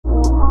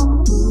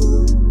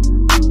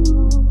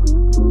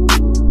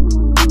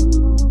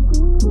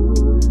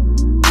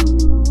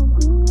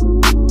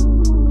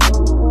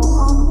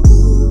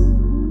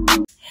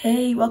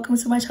welcome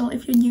to my channel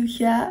if you're new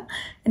here,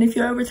 and if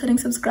you're a returning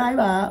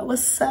subscriber,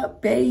 what's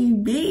up,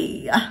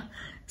 baby?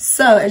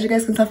 So as you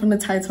guys can tell from the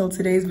title,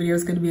 today's video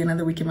is going to be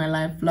another week in my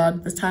life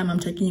vlog. This time I'm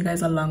taking you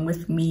guys along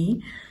with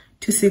me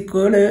to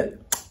Sekolo.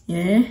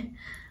 Yeah,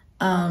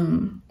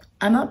 I'm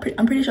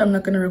pretty sure I'm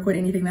not going to record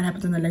anything that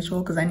happens in the lecture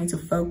hall because I need to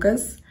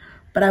focus,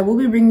 but I will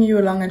be bringing you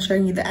along and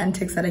showing you the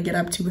antics that I get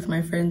up to with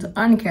my friends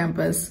on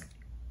campus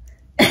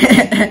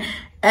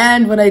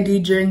and what I do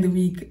during the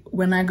week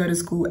when I go to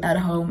school at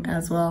home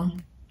as well.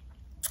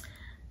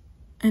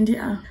 And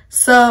yeah,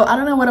 so I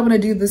don't know what I'm gonna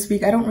do this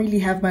week. I don't really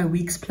have my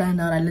weeks planned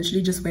out. I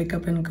literally just wake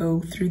up and go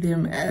through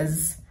them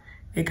as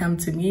they come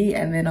to me,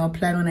 and then I'll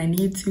plan when I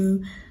need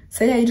to.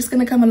 So yeah, you're just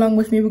gonna come along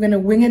with me. We're gonna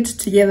wing it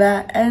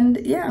together. And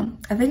yeah,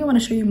 I think I want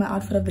to show you my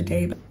outfit of the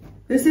day.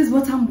 This is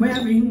what I'm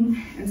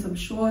wearing, and some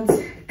shorts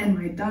and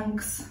my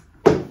dunks.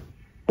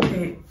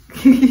 Okay,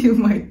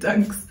 my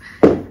dunks.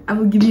 I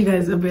will give you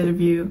guys a better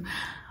view,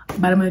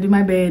 but I'm gonna do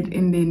my bed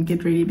and then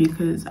get ready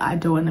because I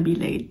don't want to be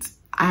late.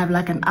 I have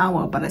like an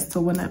hour, but I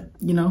still want to,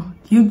 you know,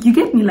 you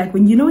get me, like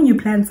when you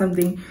plan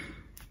something,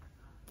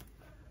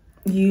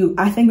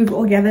 I think we've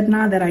all gathered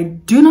now that I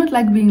do not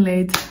like being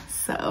late.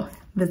 So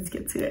let's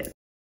get to it.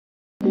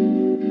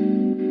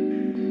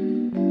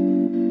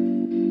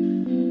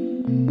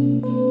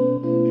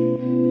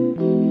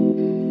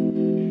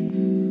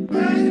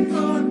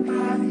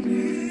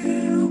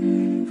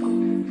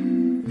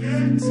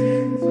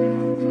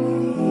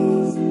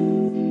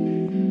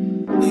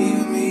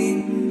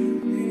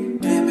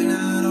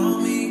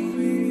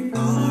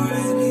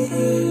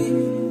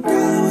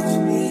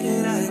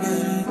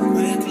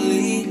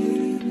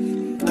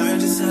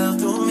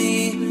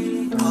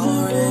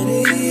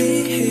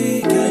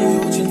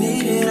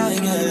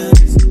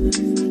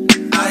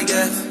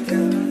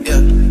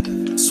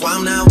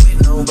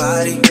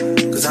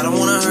 Cause I don't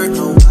wanna hurt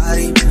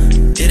nobody.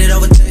 Did it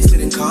over text,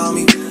 didn't call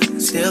me.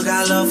 Still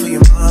got love for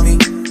your mommy.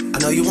 I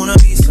know you wanna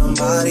be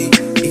somebody,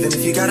 even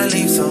if you gotta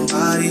leave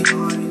somebody.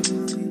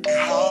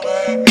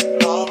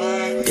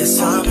 Yes,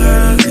 I'm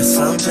hurt, yes,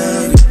 I'm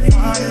dirty.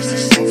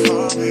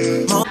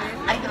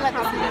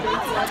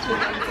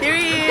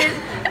 Period.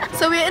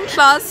 So we're in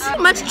class.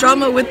 Much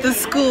drama with the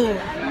school.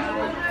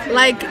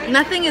 Like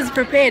nothing is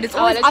prepared. It's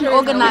always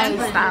unorganized.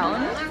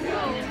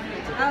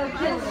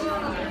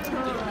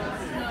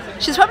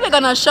 She's probably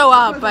gonna show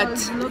up, but and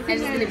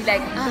she's gonna be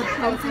like,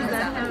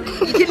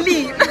 you can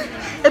leave.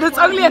 And it's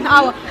only an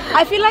hour.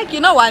 I feel like, you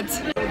know what?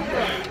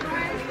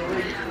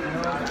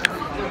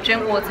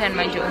 Drink water and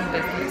mind your own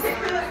business.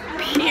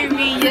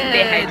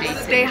 Period.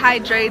 Stay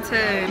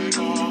hydrated.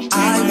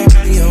 I won't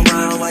be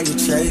around while you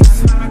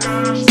chase.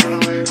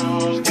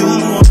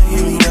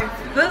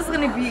 This is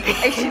gonna be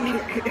actually.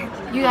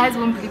 You guys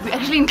won't believe we're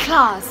actually in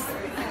class.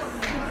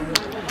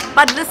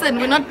 But listen,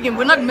 we're not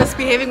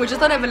misbehaving. We just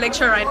don't have a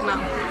lecture right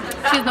now.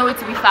 She's nowhere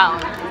to be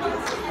found.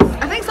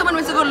 I think someone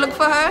went to go look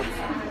for her.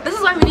 This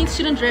is why we need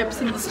student reps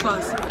in this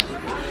class.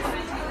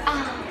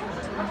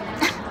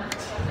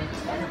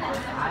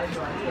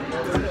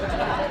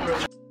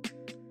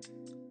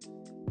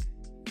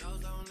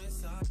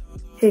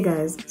 Hey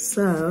guys,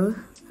 so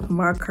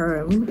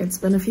Markaram, it's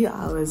been a few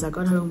hours. I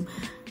got home,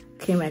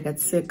 came back at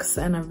 6,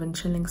 and I've been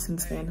chilling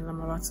since then, and I'm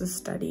about to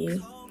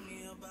study.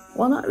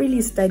 Well, not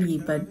really study,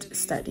 but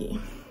study.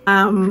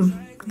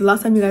 The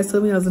last time you guys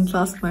told me I was in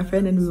class with my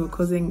friend and we were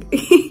causing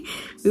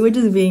we were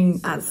just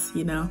being us,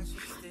 you know.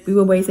 We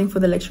were waiting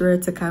for the lecturer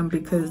to come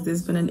because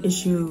there's been an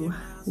issue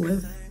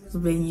with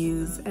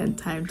venues and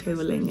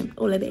timetabling and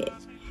all of that.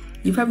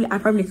 I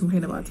probably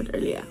complained about it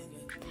earlier.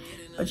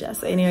 But yeah,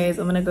 so anyways,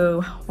 I'm gonna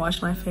go wash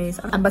my face.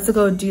 I'm about to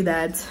go do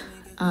that.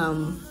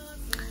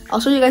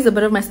 I'll show you guys a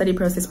bit of my study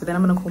process, but then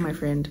I'm gonna call my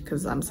friend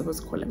because I'm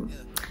supposed to call him.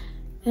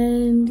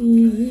 And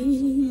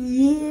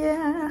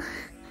yeah,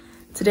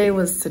 today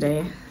was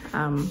today.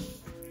 I'm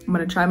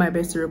gonna try my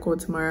best to record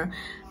tomorrow.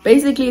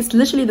 Basically, it's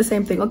literally the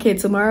same thing. Okay,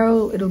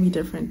 tomorrow it'll be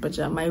different, but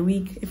yeah, my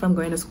week, if I'm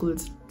going to school,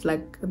 it's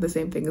like the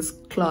same thing. It's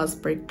class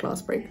break,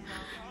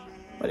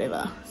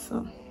 whatever.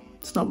 So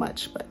it's not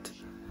much, but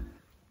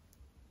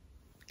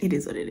it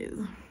is what it is.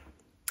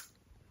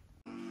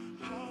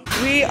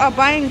 We are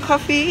buying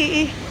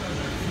coffee.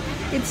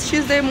 It's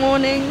Tuesday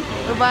morning.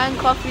 We're buying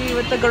coffee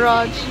with the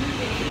garage.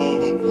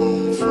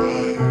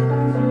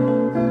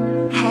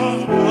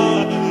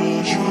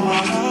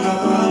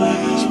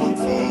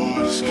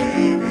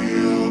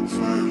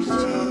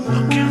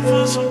 Looking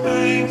for some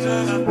things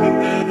that I think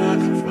that I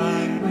can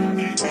find.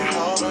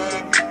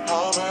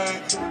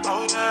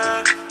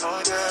 Oh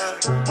yeah,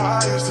 why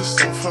is this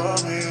so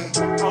funny?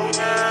 Oh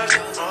yeah,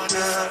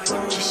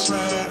 just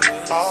say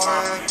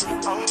alright.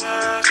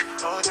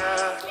 Oh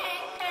yeah.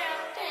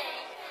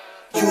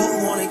 You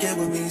wanna get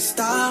with me?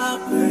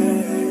 Stop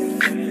it.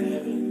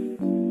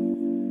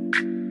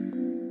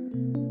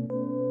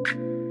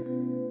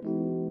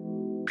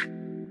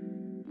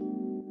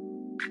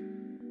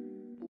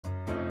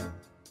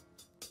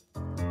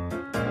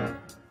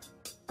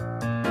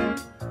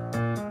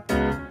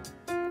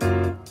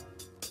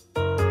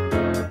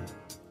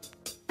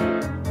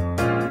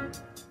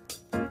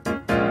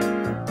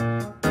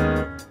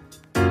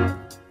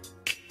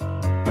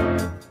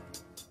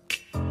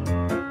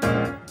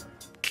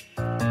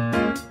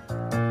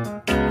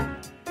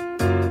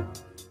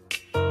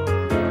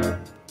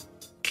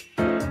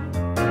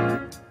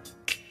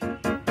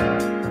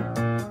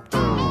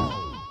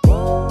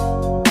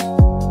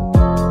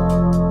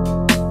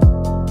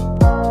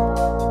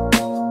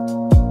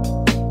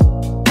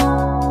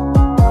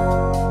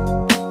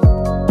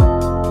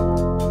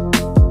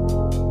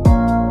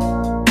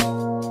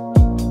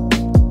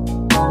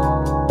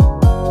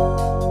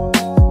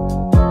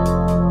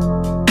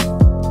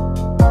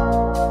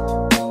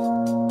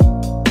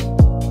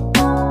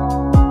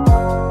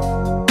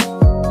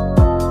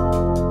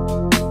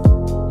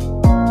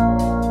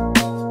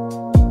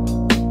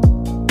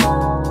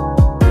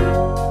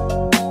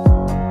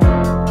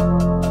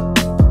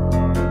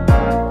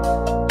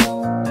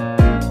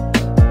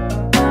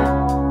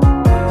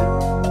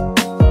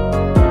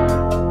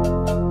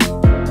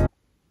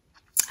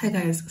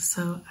 guys,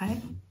 so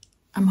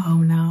I'm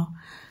home now.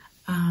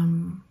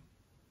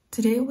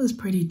 Today was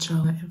pretty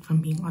chill, if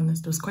I'm being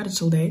honest. It was quite a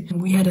chill day.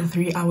 We had a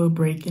 3-hour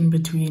break in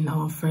between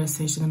our first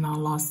session and our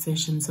last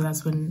session, so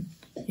that's when,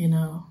 you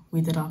know,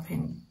 we did our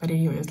thing. But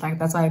anyways, like,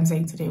 that's why I'm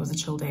saying today was a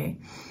chill day.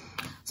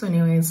 So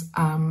anyways,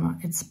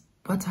 it's,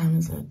 what time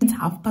is it? It's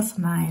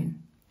 9:30,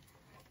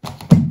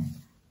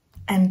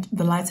 and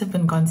the lights have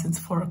been gone since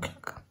 4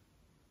 o'clock.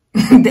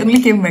 They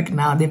only came back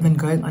now. They've been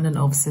going on and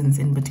off since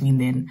in between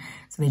then,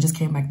 so they just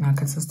came back now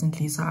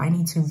consistently. So I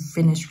need to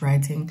finish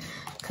writing,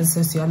 because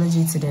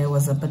sociology today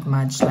was a bit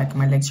much. Like,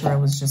 my lecturer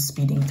was just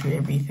speeding through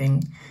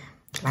everything.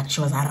 Like,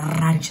 she was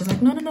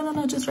like,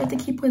 no, just write the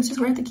key points,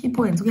 just write the key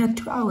points. We had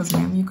 2 hours,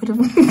 ma'am. You could have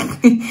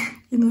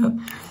you know.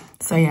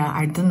 So yeah,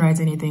 I didn't write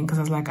anything because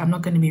I was like, I'm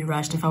not going to be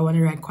rushed. If I want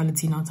to write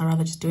quality notes, I'd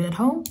rather just do it at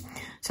home.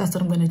 So that's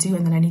what I'm going to do.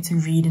 And then I need to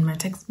read in my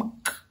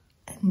textbook,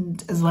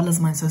 and as well as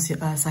my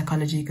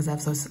psychology, because I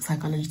have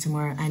psychology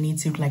tomorrow. I need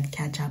to like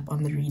catch up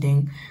on the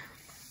reading,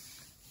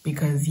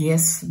 because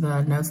yes,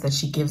 the notes that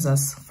she gives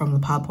us from the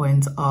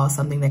PowerPoints are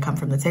something that come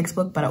from the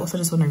textbook, but I also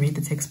just want to read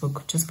the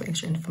textbook just for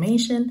extra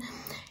information.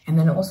 And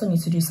then I also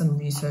need to do some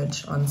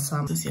research on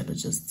some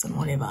sociologists and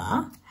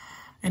whatever,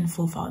 and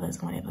forefathers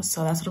and whatever.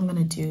 So that's what I'm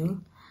going to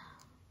do.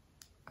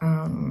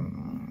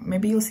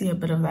 Maybe you'll see a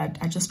bit of that.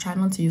 I just try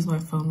not to use my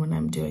phone when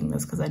I'm doing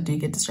this, because I do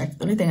get distracted.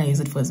 The only thing I use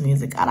it for is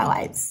music,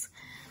 otherwise,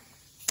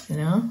 you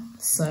know.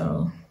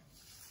 So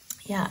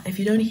yeah, if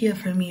you don't hear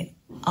from me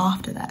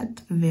after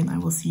that, then I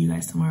will see you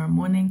guys tomorrow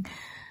morning.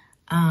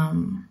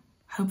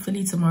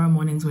 Hopefully tomorrow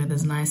morning's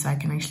weather's nice, so I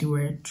can actually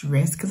wear a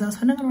dress, because I was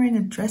planning on wearing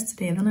a dress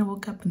today, and then I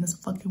woke up in this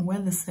fucking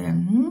weather.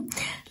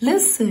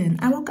 Listen,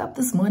 I woke up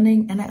this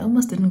morning and I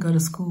almost didn't go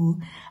to school.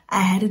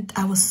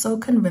 I was so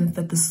convinced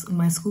that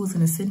my school was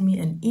going to send me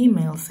an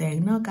email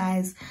saying, no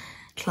guys,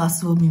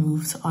 classes will be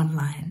moved to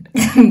online.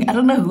 I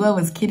don't know who I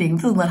was kidding.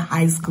 This is not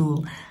high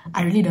school.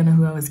 I really don't know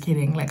who I was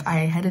kidding. Like,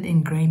 I had it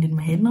ingrained in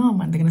my head, no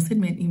man, they're going to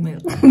send me an email.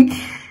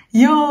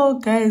 Yo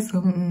guys,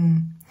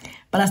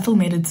 but I still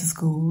made it to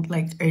school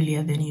like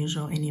earlier than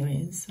usual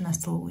anyways, and I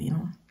still, you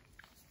know.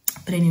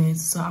 But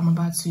anyways, so I'm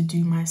about to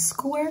do my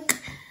schoolwork,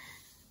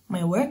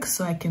 my work,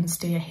 so I can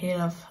stay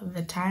ahead of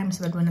the time,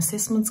 so that when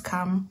assessments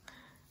come,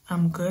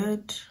 I'm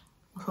good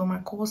for my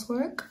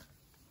coursework.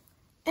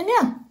 And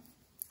yeah,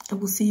 I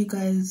will see you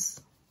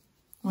guys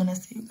when I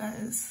see you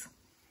guys.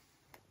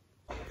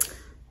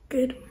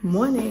 Good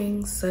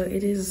morning. So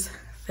it is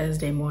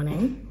Thursday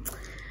morning,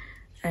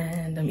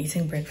 and I'm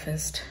eating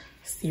breakfast,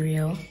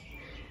 cereal,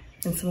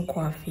 and some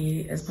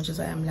coffee, as much as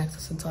I am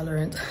lactose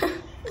intolerant.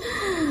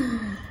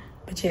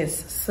 But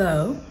yes,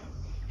 so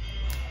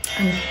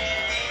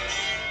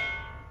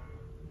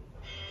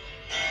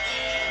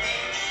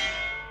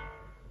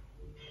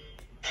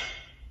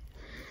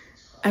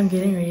I'm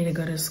getting ready to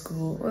go to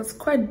school. Well, it's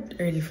quite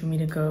early for me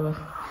to go.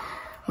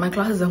 My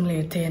class is only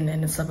at 10,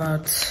 and it's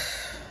about,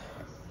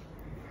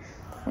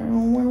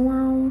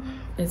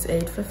 it's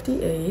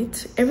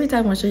 8:58. Every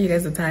time I show you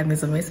guys the time,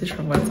 there's a message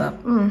from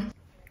WhatsApp.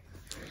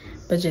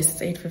 But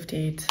yes, it's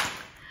 8:58.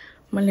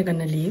 I'm only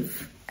gonna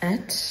leave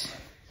at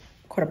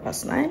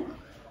 9:15.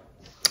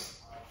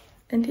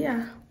 And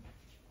yeah.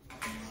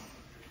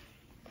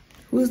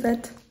 Who's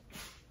that?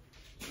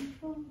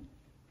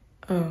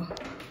 Oh.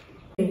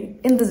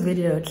 In this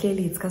video,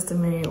 clearly it's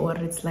customary, or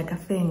it's like a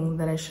thing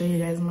that I show you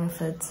guys my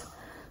fit.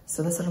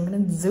 So that's what I'm gonna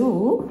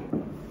do.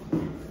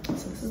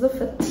 So this is the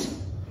fit.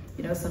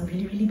 You know, some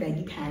really, really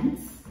baggy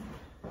pants.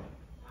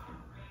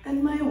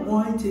 And my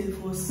white Air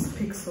Force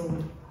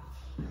Pixel.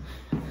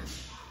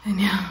 And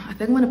yeah, I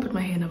think I'm gonna put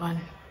my hair in a bun.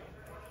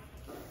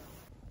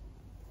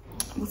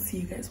 We'll see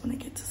you guys when I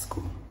get to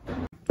school.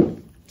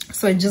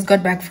 So I just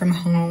got back from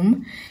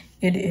home.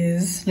 It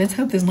is, let's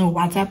hope there's no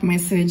WhatsApp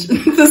message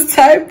this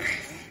time.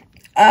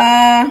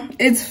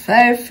 It's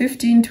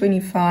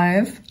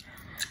 5:25.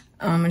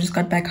 I just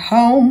got back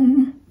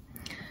home.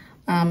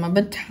 I'm a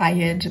bit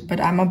tired, but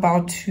I'm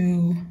about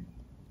to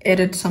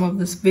edit some of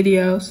this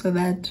video so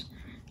that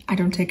I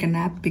don't take a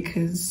nap,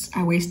 because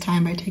I waste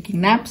time by taking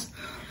naps.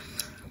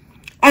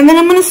 And then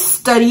I'm gonna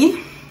study.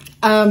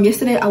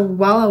 Yesterday,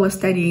 while I was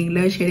studying,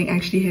 load shedding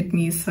actually hit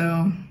me,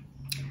 so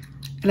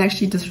it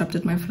actually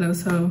disrupted my flow.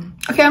 So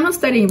okay, I'm not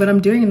studying, but I'm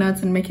doing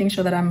notes and making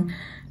sure that I'm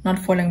not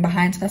falling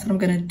behind. So that's what I'm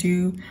gonna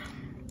do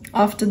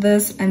after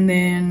this. And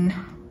then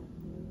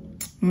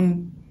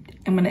I'm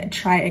gonna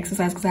try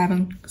exercise, because I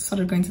haven't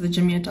started going to the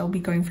gym yet. I'll be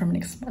going from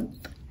next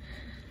month.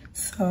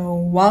 So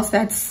whilst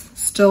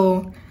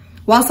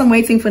I'm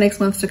waiting for next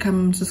month to come,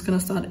 I'm just gonna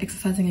start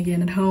exercising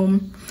again at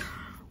home,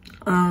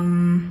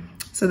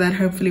 so that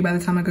hopefully by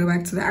the time I go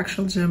back to the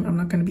actual gym, I'm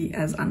not gonna be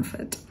as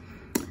unfit.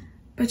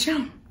 But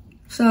yeah,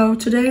 so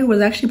today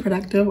was actually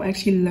productive. I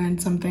actually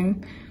learned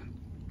something,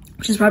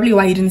 which is probably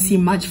why you didn't see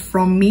much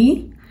from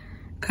me,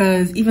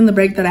 because even the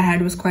break that I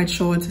had was quite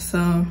short.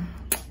 So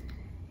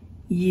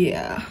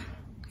yeah,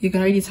 you can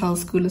already tell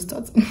school is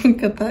starting.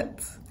 Look at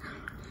that.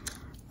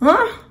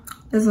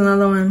 There's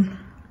another one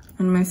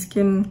on my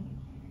skin.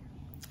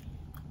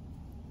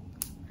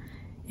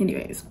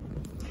 Anyways,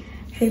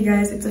 Hey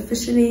guys, it's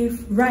officially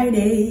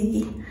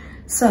Friday.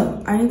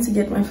 So I need to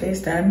get my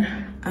face done.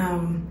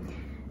 I'm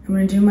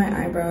gonna do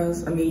my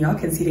eyebrows. I mean, y'all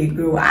can see they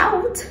grew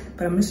out,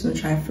 but I'm just gonna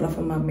try to fluff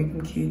them up, make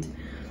them cute.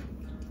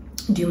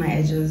 Do my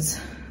edges,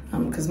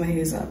 because my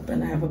hair's up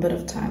and I have a bit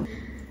of time.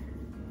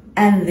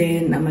 And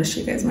then I'm gonna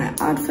show you guys my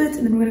outfit,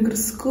 and then we're gonna go to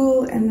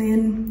school, and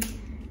then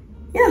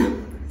yeah.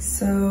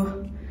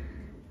 So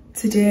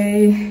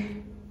today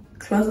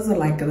classes are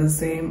like the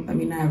same. I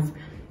mean, I have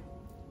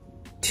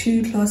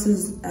 2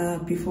 classes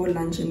before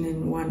lunch and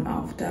then 1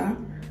 after.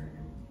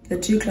 The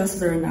 2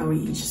 classes are an hour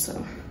each,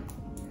 so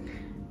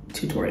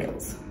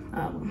tutorials.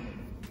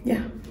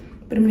 Yeah,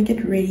 but I'm gonna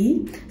get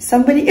ready.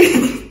 Somebody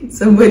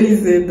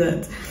said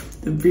that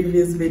the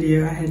previous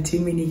video I had too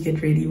many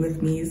get ready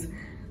with me's,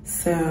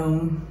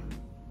 so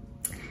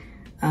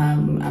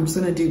I'm just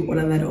gonna do all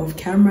of that off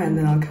camera, and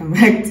then I'll come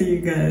back to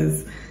you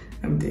guys.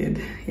 I'm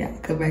dead. Yeah, I'll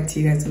come back to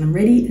you guys when I'm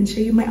ready and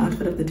show you my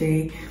outfit of the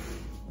day.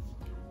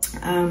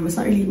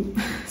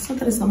 It's not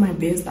that it's not my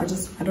best,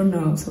 I don't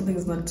know,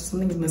 something's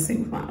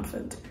missing from my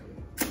outfit.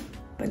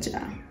 But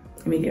yeah,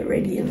 let me get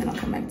ready and then I'll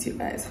come back to you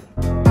guys.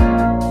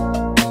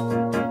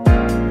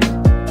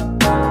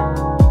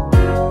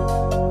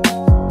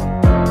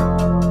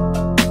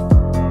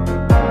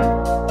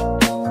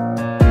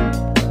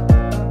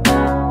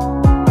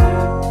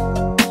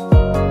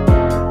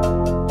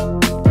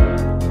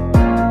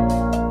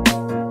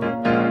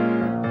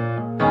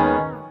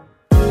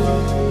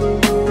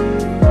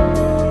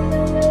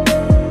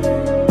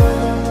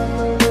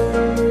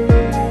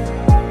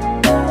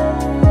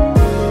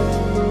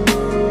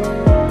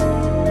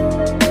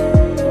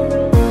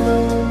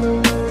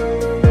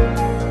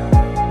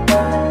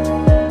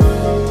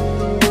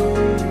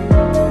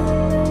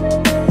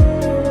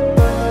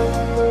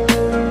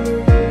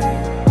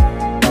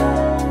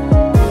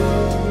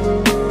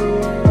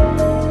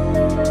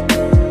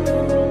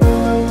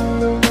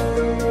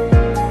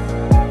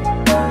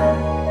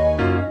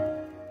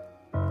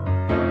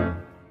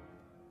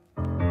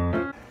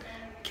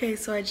 Okay,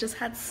 so I just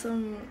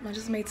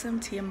made some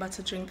tea. I'm about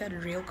to drink that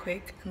real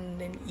quick and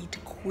then eat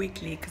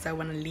quickly because I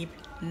want to leave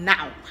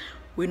now.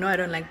 We know I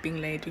don't like being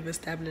late. We've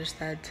established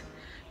that.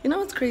 You know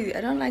what's crazy?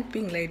 I don't like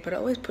being late, but I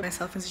always put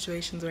myself in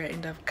situations where I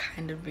end up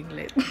kind of being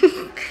late.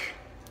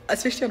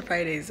 Especially on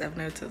Fridays, I've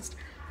noticed.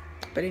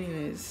 But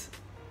anyways,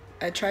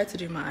 I tried to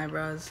do my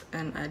eyebrows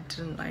and I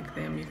didn't like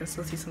them. You can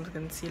still see some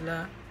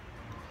concealer.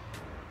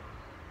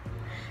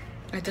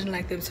 I didn't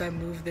like them, so I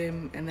moved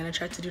them, and then I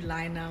tried to do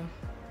liner.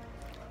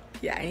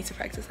 Yeah, I need to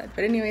practice that.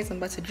 But anyways, I'm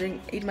about to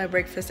eat my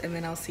breakfast, and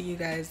then I'll see you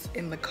guys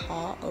in the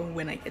car or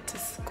when I get to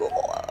school.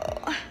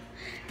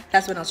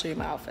 That's when I'll show you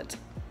my outfit.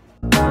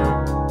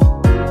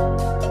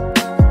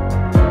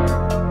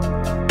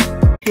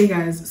 Hey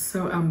guys,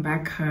 so I'm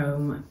back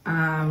home.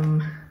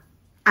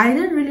 I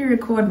didn't really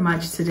record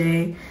much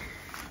today.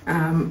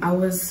 I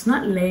was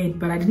not late,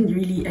 but I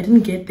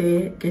didn't get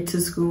to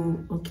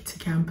school or get to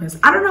campus.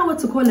 I don't know what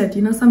to call it.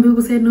 You know, some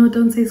people say no,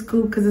 don't say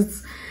school because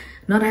it's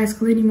not high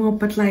school anymore,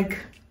 but like,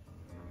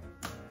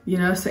 you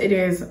know. So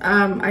anyways,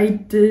 I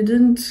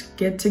didn't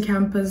get to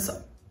campus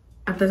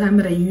at the time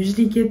that I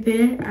usually get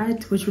there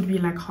at, which would be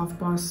like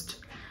 9:30.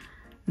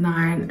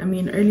 I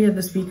mean, earlier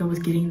this week I was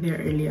getting there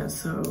earlier,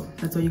 so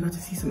that's why you got to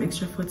see some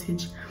extra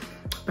footage.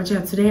 But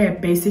yeah, today I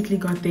basically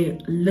got there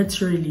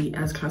literally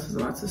as class was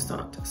about to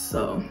start,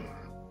 so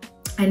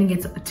I didn't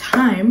get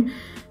time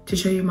to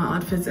show you my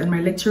outfits. And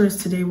my lecturers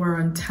today were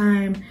on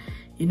time,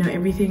 you know,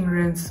 everything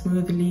ran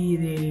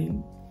smoothly.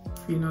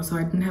 You know, so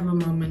I didn't have a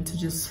moment to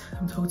just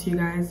talk to you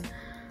guys.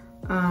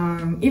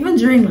 Even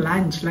during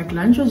lunch, like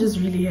lunch was just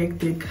really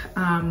hectic.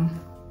 I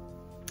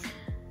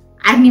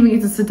didn't even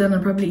get to sit down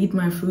and probably eat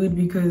my food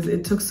because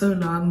it took so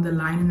long. The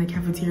line in the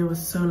cafeteria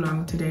was so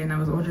long today, and I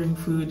was ordering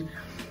food.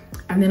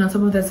 And then on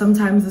top of that,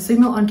 sometimes the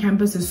signal on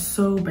campus is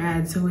so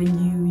bad, so when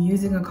you're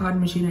using a card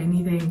machine or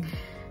anything,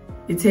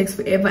 it takes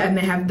forever. And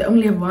they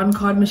only have 1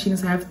 card machine,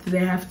 so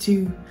they have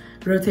to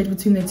rotate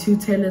between the 2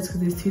 tellers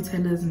because there's 2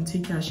 tellers and 2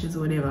 cashiers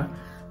or whatever.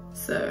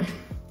 So,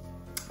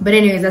 but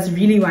anyways, that's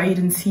really why you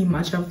didn't see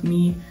much of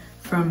me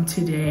from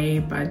today,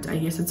 but I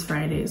guess it's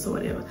Fridays or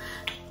whatever.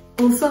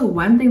 Also,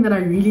 one thing that I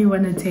really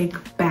want to take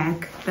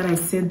back that I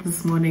said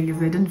this morning is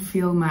I didn't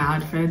feel my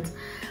outfit,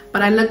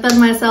 but I looked at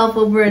myself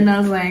over and I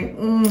was like,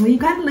 you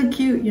kind of look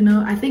cute, you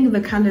know. I think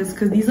the colors,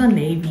 because these are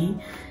navy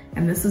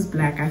and this is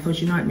black, I thought,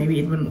 you know what, maybe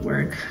it wouldn't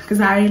work because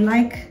I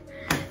like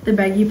the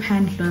baggy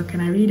pant look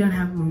and I really don't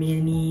have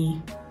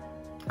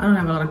I don't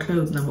have a lot of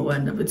clothes, number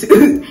 1. Number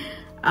 2,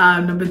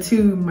 number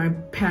 2, my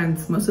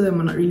pants, most of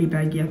them are not really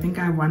baggy. I think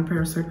I have 1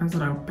 pair of sweatpants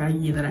that are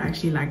baggy that I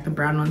actually like, the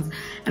brown ones,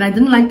 and I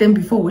didn't like them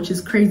before, which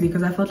is crazy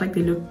because I felt like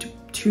they looked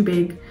too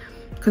big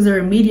because they're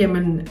a medium,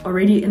 and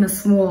already in a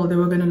small they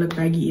were gonna look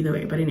baggy either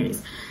way. But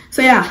anyways,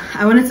 so yeah,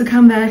 I wanted to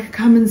come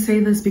and say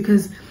this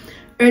because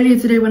earlier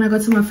today when I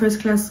got to my first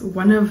class,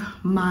 one of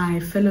my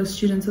fellow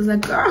students was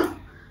like, girl,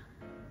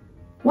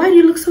 why do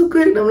you look so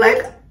good? And I'm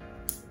like,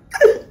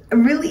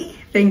 really?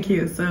 Thank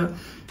you. So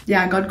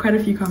yeah, I got quite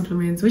a few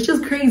compliments, which is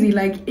crazy.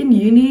 Like in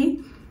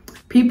uni,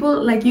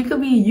 people, like, you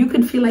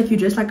could feel like you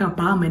dress like a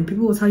bum, and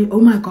people will tell you, oh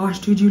my gosh,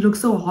 dude, you look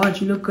so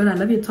hot, you look good, I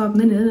love your top,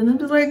 and I'm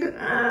just like,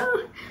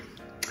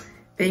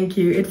 thank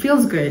you. It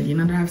feels good, you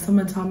know, to have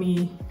someone tell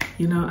me,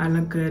 you know, I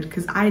look good,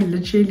 because I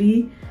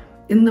literally,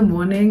 in the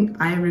morning,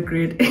 I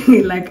regret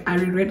like, I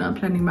regret not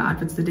planning my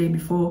outfits the day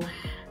before,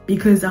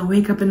 because I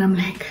wake up and I'm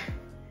like,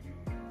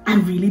 I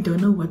really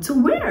don't know what to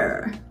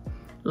wear.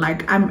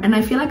 Like, and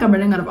I feel like I'm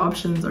running out of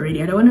options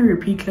already. I don't want to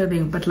repeat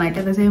clothing, but like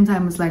at the same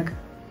time, it's like,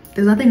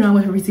 there's nothing wrong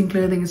with repeating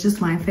clothing. It's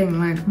just my thing.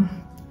 Like,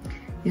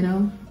 you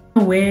know,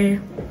 I wear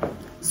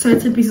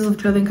certain pieces of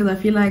clothing because I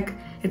feel like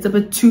it's a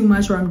bit too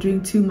much, or I'm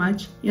doing too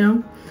much, you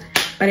know.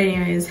 But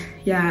anyways,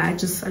 yeah,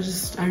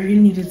 I really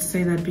needed to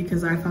say that,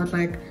 because I felt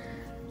like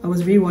I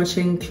was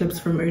rewatching clips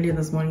from earlier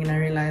this morning and I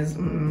realized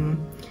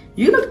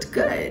you looked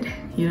good,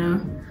 you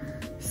know.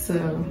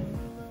 So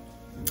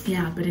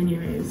yeah, but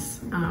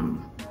anyways,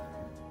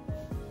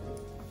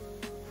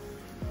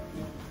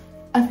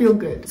 I feel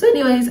good. So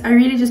anyways, I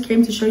really just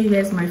came to show you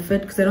guys my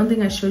fit, because I don't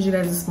think I showed you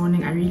guys this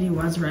morning. I really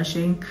was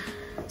rushing.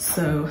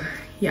 So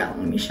yeah,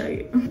 let me show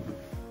you.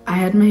 I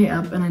had my hair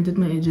up and I did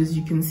my edges,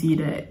 you can see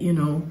that, you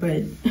know,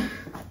 but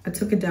I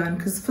took it down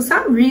because for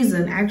some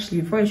reason, actually,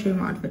 before I show you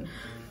my outfit,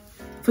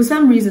 for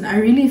some reason, I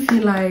really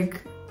feel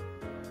like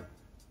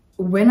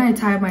when I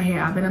tie my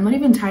hair up, and I'm not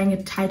even tying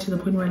it tight to the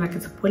point where like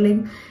it's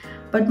pulling,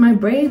 but my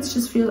braids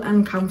just feel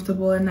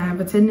uncomfortable, and I have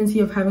a tendency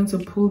of having to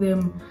pull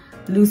them,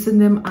 loosen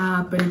them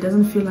up, and it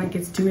doesn't feel like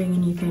it's doing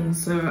anything.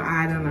 So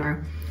I don't know,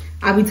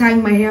 I'll be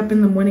tying my hair up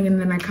in the morning, and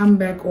then I come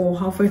back, or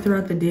halfway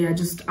throughout the day I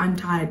just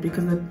untie it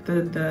because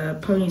the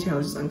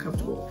ponytail is just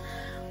uncomfortable.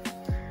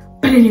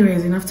 But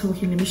anyways, enough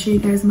talking, let me show you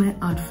guys my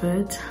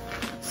outfit.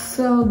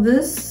 So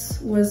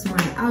this was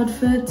my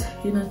outfit,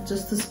 you know,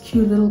 just this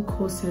cute little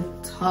corset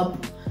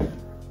top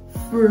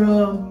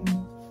from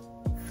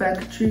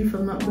Factory, if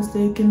I'm not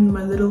mistaken.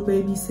 My little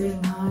baby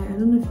saying hi. I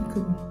don't know if you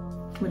can,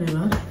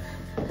 whatever.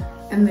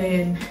 And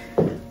then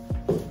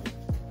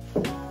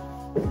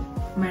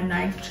my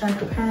Nike track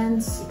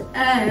pants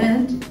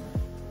and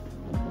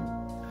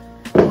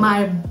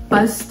my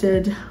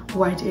busted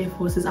white Air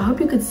Forces. I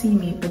hope you could see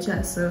me, but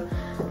yeah, so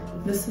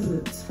this is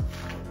it.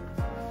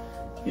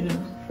 You know,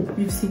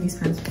 you've seen these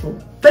pants before.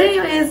 But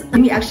anyways, let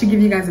me actually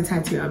give you guys a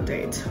tattoo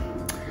update.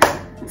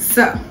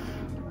 So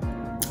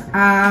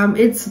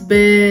it's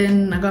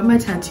been, I got my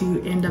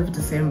tattoo end of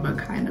December,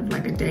 kind of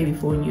like a day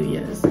before New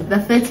Year's. The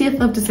 30th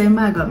of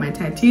December I got my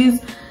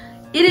tattoos.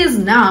 It is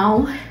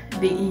now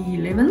the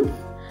 11th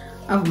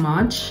of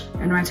March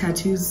and my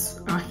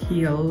tattoos are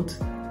healed.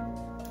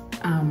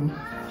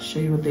 Show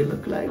you what they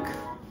look like.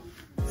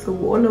 So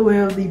we're all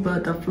aware of the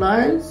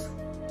butterflies.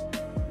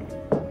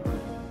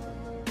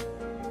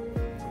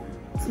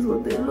 This is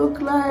what they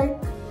look like.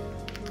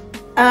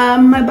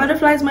 My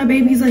butterflies, my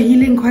babies are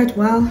healing quite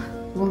well.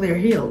 Well, they're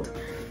healed.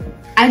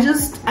 I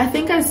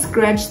think I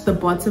scratched the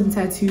bottom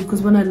tattoo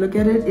because when I look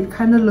at it, it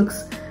kind of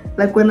looks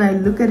like, when I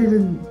look at it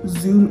and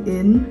zoom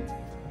in,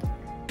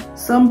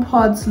 some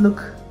parts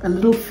look a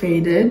little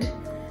faded.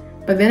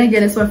 But then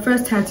again, it's my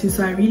first tattoo,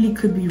 so I really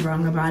could be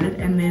wrong about it.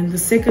 And then the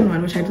second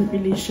one, which I didn't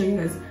really show you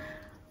guys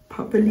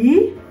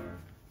properly.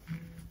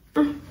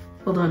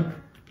 Hold on.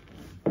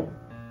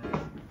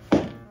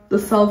 The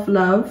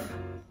self-love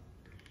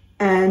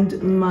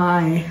and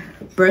my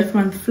birth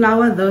month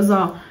flower, those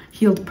are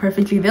healed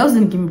perfectly. Those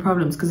didn't give me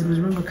problems because it was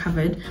remember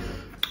covered.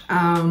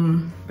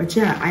 But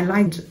yeah, I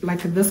liked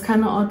like this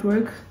kind of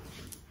artwork.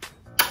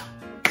 I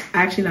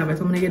actually love it,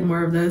 so I'm gonna get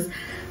more of those.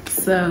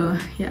 So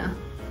yeah,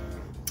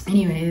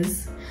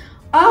 anyways,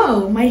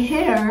 oh, my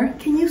hair,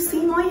 can you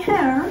see my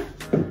hair?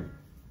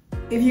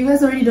 If you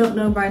guys already don't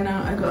know by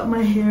now, I got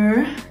my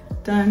hair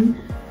done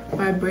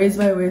by Braids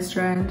by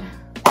Weststrand.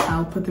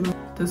 I'll put them in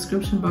the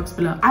description box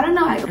below. I don't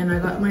know, and I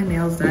got my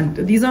nails done.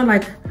 These are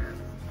like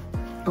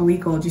a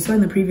week old. You saw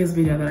in the previous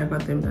video that I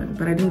got them done,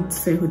 but I didn't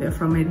say who they're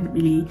from.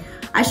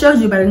 I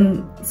showed you, but I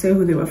didn't say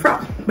who they were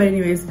from. But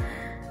anyways,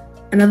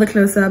 another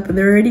close-up.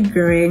 They're already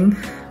growing.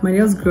 My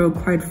nails grow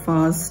quite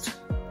fast,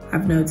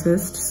 I've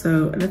noticed.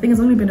 So I think it's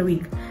only been a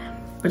week,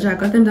 but yeah, I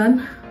got them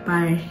done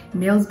by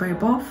Nails by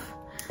Boff.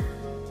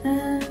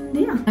 And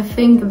yeah, I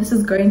think this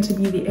is going to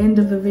be the end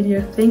of the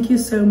video. Thank you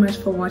so much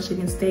for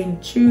watching and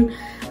staying true.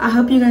 I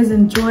hope you guys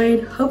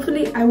enjoyed.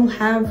 Hopefully I will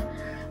have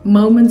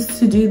moments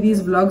to do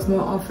these vlogs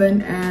more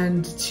often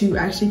and to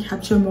actually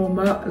capture more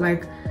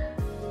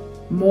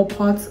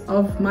parts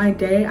of my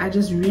day. I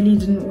just really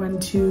didn't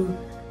want to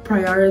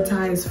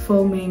prioritize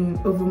filming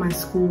over my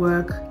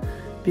schoolwork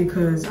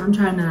because I'm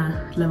trying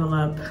to level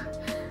up.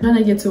 I'm trying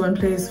to get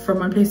to from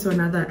one place to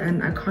another,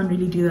 and I can't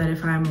really do that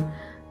if I'm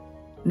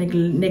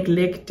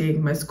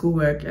neglecting my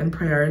schoolwork and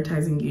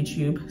prioritizing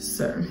YouTube.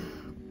 So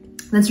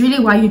that's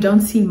really why you don't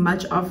see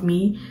much of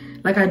me.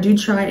 Like, I do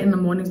try in the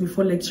mornings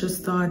before lectures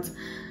start,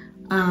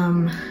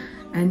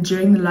 and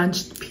during the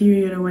lunch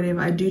period or whatever,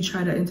 I do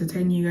try to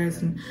entertain you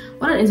guys. And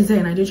well, not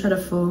entertain, I do try to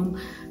film,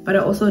 but I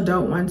also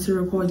don't want to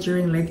record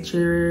during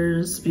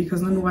lectures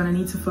because number one, I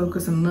need to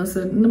focus and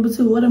listen. Number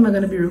two, what am I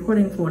going to be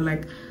recording for?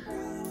 Like,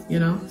 you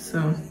know,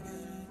 so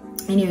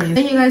Anyway,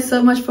 thank you guys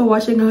so much for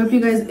watching. I hope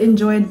you guys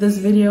enjoyed this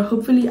video.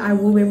 Hopefully I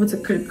will be able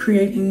to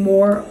create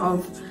more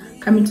of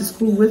coming to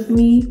school with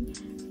me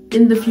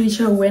in the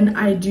future. When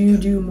I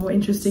do more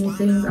interesting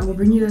things, I will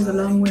bring you guys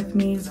along with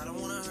me.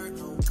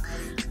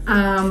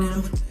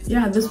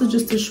 Yeah, this was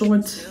just a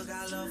short,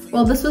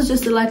 well, this was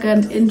just like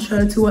an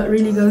intro to what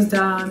really goes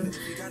down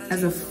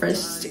as a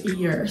first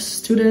year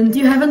student. If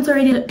you haven't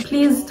already,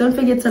 please don't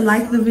forget to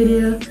like the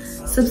video,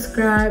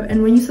 subscribe,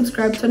 and when you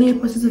subscribe, turn on your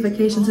post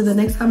notifications so the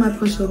next time I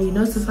post you'll be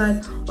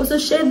notified. Also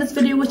share this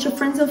video with your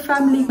friends and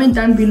family. Comment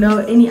down below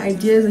any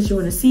ideas that you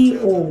want to see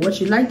or what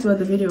you liked about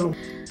the video,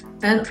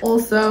 and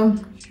also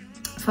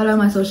follow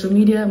my social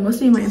media.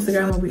 Mostly my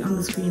Instagram will be on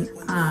the screen,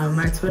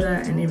 my Twitter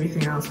and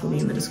everything else will be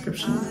in the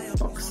description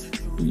box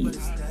below.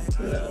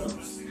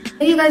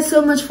 Thank you guys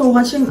so much for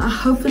watching.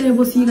 Hopefully I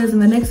will see you guys in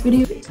the next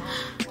video.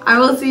 I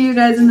will see you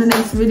guys in the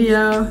next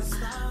video.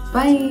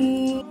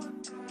 Bye.